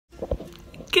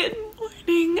Good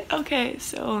morning. Okay,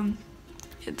 so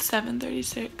it's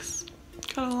 7:36.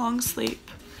 Got a long sleep.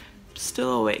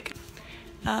 Still awake.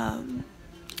 And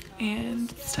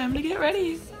it's time to get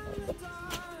ready.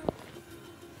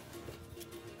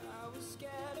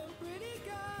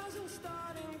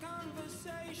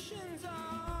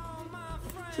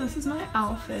 So this is my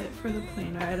outfit for the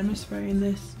plane ride. I'm just wearing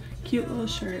this cute little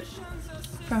shirt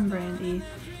from Brandy.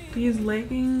 These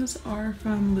leggings are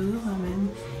from Lululemon,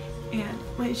 and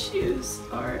my shoes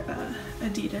are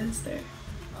Adidas. They're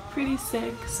pretty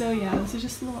sick. So yeah, this is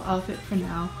just a little outfit for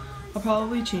now. I'll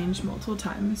probably change multiple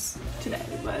times today,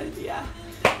 but yeah,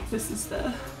 this is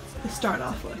the start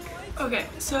off look. Okay,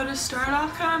 so to start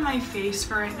off kind of my face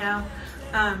for right now,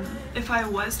 if I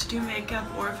was to do makeup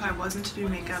or if I wasn't to do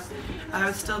makeup, I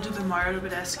would still do the Mario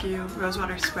Badescu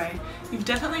Rosewater Spray. You've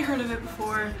definitely heard of it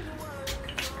before.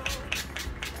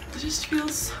 It just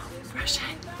feels so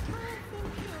refreshing.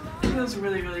 It feels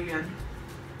really, really good.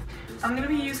 I'm going to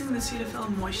be using the Cetaphil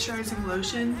Moisturizing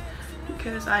Lotion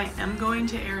because I am going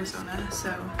to Arizona,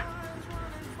 so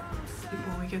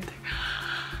when we get there,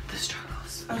 the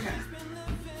struggles. Okay,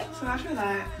 so after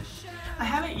that, I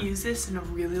haven't used this in a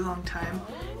really long time.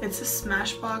 It's a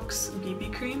Smashbox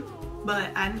BB cream,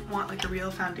 but I didn't want like a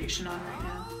real foundation on right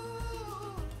now.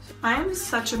 I am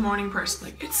such a morning person.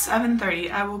 Like, it's 7:30.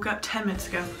 I woke up 10 minutes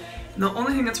ago. And the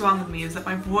only thing that's wrong with me is that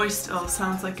my voice still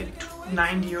sounds like a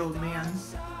 90-year-old man.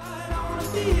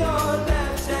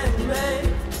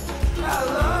 I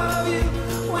love you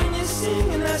when you're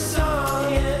singing that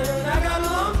song, and I got a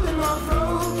lump in my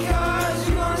throat 'cause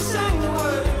you're gonna sing the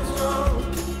words wrong.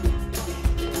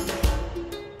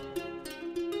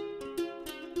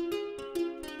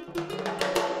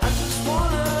 I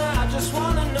just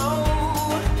wanna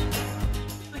know.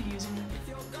 I'm using it.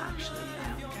 Actually, I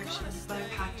don't think I should, but I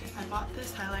packed it. I bought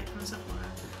this highlight from Sephora,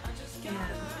 and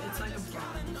it's like a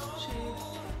bronze shade.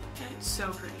 And it's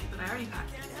so pretty, but I already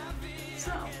packed it.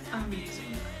 So, I'm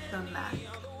using the MAC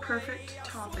Perfect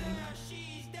Topping.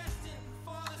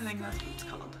 I think that's what it's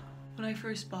called. When I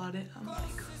first bought it, I'm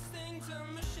like,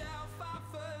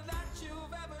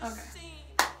 okay.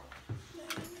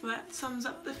 Well, that sums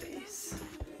up the face.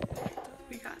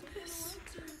 We got this.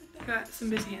 Got some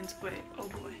busy hands. Wait, oh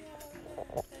boy.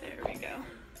 There we go.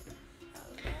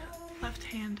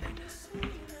 Left-handed.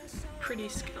 Pretty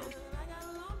skilled.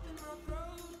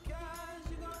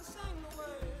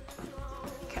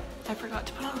 I forgot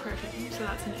to put on perfume, so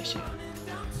that's an issue.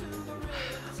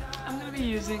 I'm gonna be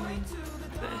using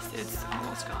this. It's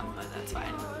almost gone, but that's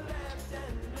fine.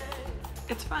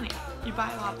 It's funny. You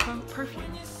buy a lot of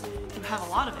perfume, you have a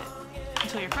lot of it,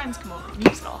 until your friends come over and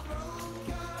use it all.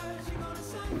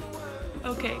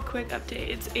 Okay, quick update.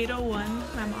 It's 8:01.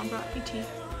 My mom brought me tea.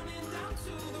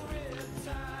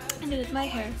 And it is my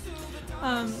hair.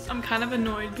 I'm kind of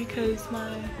annoyed because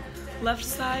my left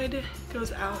side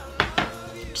goes out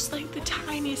just like the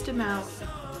tiniest amount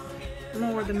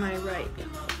more than my right.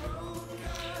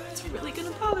 It's really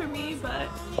gonna bother me, but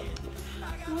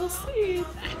we'll see.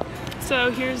 So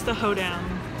here's the hoedown.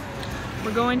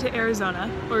 We're going to Arizona,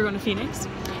 or we're going to Phoenix.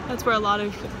 That's where a lot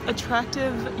of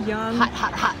attractive young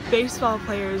baseball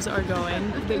players are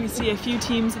going. We see a few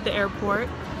teams at the airport.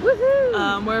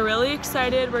 Woohoo! We're really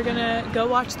excited. We're gonna go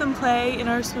watch them play in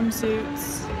our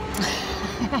swimsuits.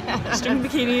 String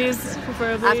bikinis,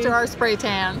 preferably. After our spray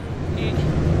tan.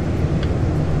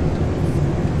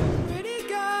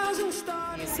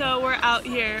 So we're out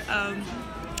here.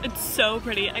 It's so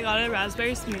pretty. I got a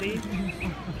raspberry smoothie.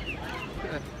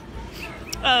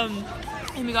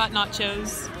 And we got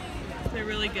nachos. They're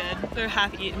really good. They're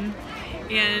half eaten.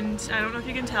 And I don't know if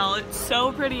you can tell, it's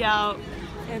so pretty out.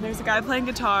 And there's a guy playing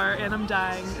guitar and I'm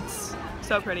dying. It's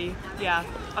so pretty. Yeah,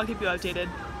 I'll keep you updated.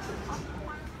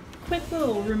 Quick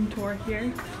little room tour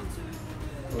here.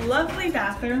 Lovely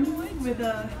bathroom with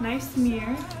a nice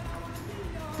mirror.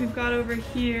 We've got over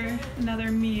here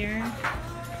another mirror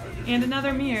and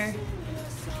another mirror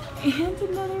and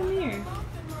another mirror.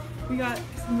 We got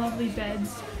some lovely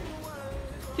beds.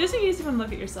 Just in case you want to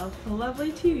look at yourself, a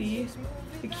lovely TV,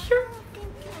 secure,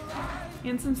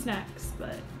 and some snacks,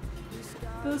 but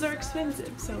those are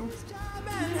expensive, so.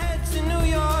 Head to New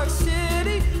York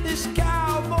City, this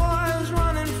cowboy's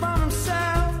running from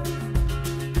himself.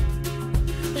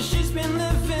 She's been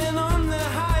living on the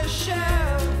highest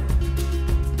shelf.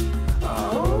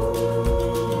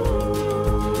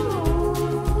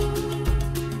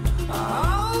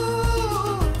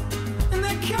 And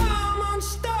they come on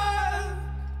stuff.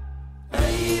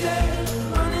 Hey there,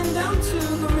 running down to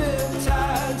the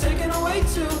riptide, taking away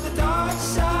to the dark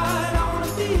side. I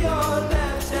wanna be your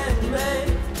left-hand man.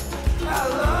 I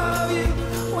love you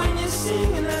when you see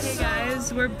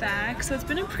guys, we're back. So it's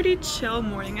been a pretty chill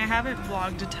morning. I haven't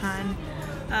vlogged a ton.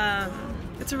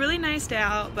 It's a really nice day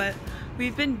out, but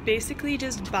we've been basically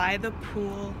just by the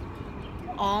pool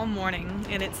all morning,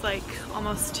 and it's like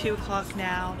almost 2 o'clock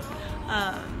now.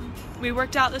 We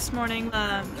worked out this morning,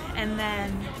 and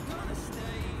then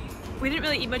we didn't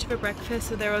really eat much of a breakfast,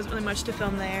 so there wasn't really much to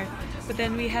film there. But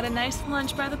then we had a nice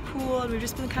lunch by the pool, and we've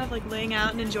just been kind of like laying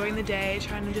out and enjoying the day,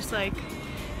 trying to just like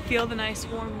feel the nice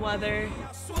warm weather.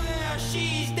 I swear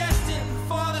she's destined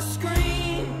for the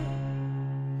screen.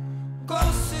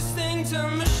 Closest thing to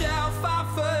Michelle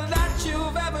Pfeiffer that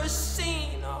you've ever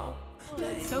seen. Oh,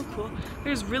 it's so cool.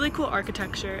 There's really cool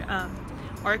architecture.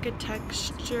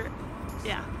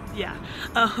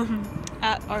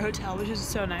 At our hotel, which is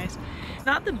so nice.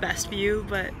 Not the best view,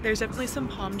 but there's definitely some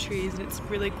palm trees and it's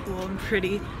really cool and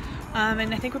pretty.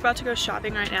 And I think we're about to go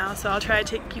shopping right now, so I'll try to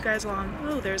take you guys along.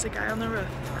 Oh, there's a guy on the roof.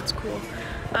 That's cool.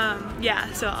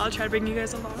 Yeah, so I'll try to bring you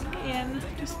guys along and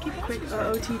just keep it quick.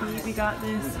 OOTD, we got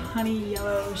this honey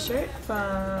yellow shirt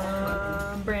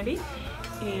from Brandy,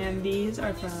 and these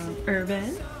are from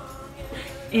Urban,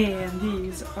 and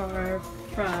these are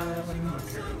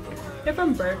they're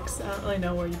from Burks. I don't really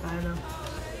know where you buy them.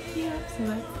 Yeah, so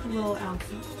that's a little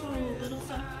outfit. Oh, little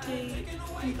update.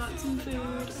 We got some food.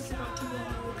 I forgot to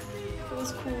vlog. It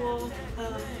was cool.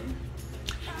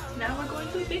 Now we're going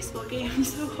to a baseball game,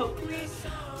 so hopefully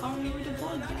I'll remember to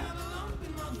vlog that.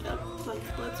 Yep, let's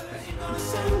pray.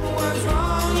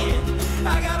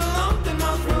 I got a lump in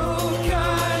my throat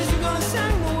 'cause you're gonna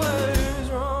sing the words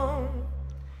wrong.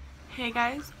 Hey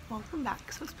guys, welcome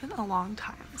back. So it's been a long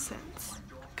time since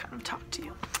I kind of talked to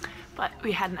you, but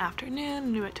we had an afternoon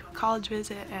and we went to a college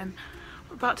visit and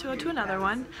we're about to go to another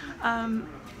one.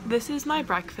 This is my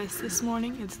breakfast this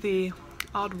morning. It's the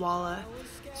Odwalla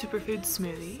superfood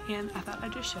smoothie, and I thought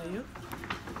I'd just show you.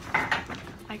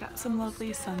 I got some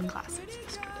lovely sunglasses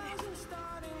yesterday.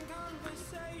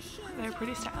 They're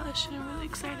pretty stylish and I'm really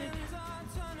excited.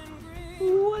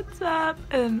 What's up?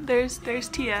 And there's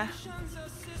Tia.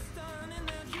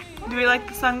 Do we like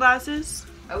the sunglasses?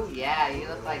 Oh yeah, you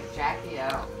look like Jackie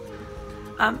O.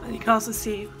 You can also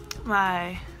see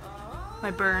my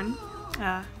burn.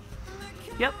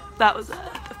 Yep, that was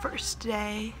the first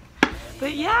day.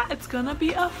 But yeah, it's gonna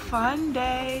be a fun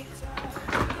day.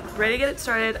 Ready to get it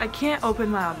started. I can't open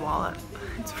my own wallet.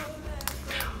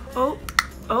 Oh.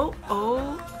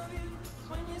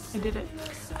 I did it.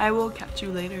 I will catch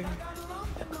you later.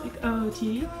 Like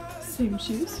OOT, same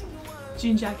shoes.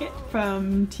 Jean jacket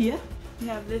from Tia. We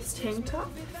have this tank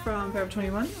top from Forever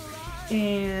 21.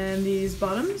 And these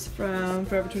bottoms from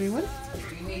Forever 21.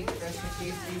 You need to brush your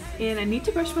teeth. And I need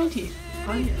to brush my teeth.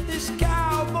 Oh yeah. This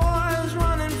cowboy's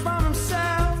running from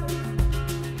himself.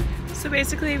 So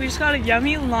basically we just got a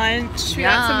yummy lunch. We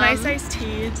got some nice iced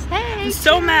teas. Hey, I'm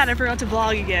so mad I forgot to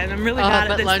vlog again. I'm really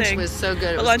bad at this lunch thing. was so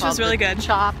good. But lunch was really good.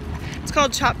 Chop. It's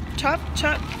called Chop.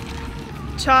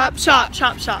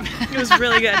 It was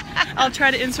really good. I'll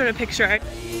try to insert a picture.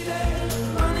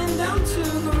 Running down to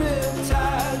the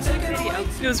riptide, taking away.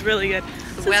 It was really good.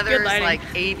 The weather's like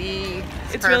 80.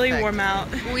 It's really warm out.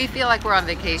 We feel like we're on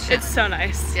vacation. It's so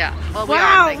nice. Yeah. Well, wow, we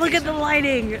are on look at the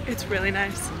lighting. It's really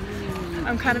nice.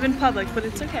 I'm kind of in public, but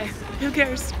it's okay. Who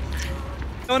cares?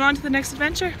 Going on to the next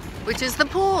adventure. Which is the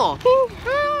pool.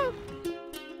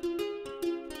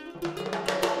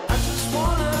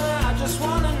 I just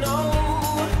wanna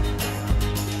know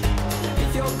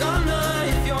if you're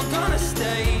gonna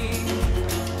stay.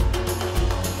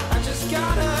 I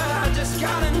just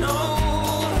gotta know.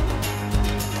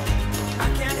 I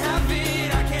can't have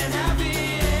it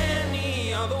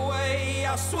any other way.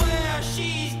 I swear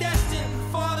she's destined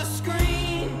for the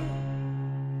screen.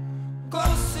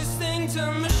 Closest thing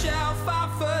to Michelle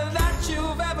Pfeiffer that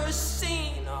you've ever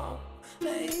seen. Oh,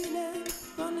 lady,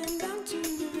 running down to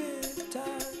the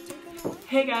riptide.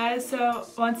 Hey guys, so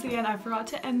once again I forgot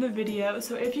to end the video,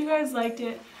 so if you guys liked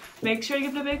it, make sure to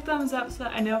give it a big thumbs up so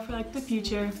that I know for like the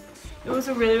future. It was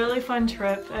a really fun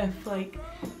trip. If like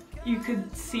you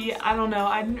could see, I don't know,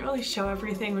 I didn't really show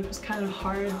everything, which was kind of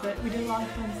hard, but we did a lot of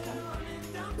fun stuff.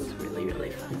 It was really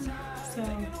fun. So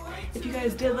if you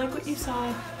guys did like what you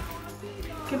saw,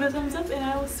 give it a thumbs up and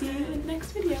I will see you in the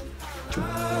next video.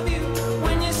 Love you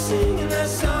when you're singing that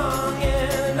song,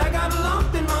 and I got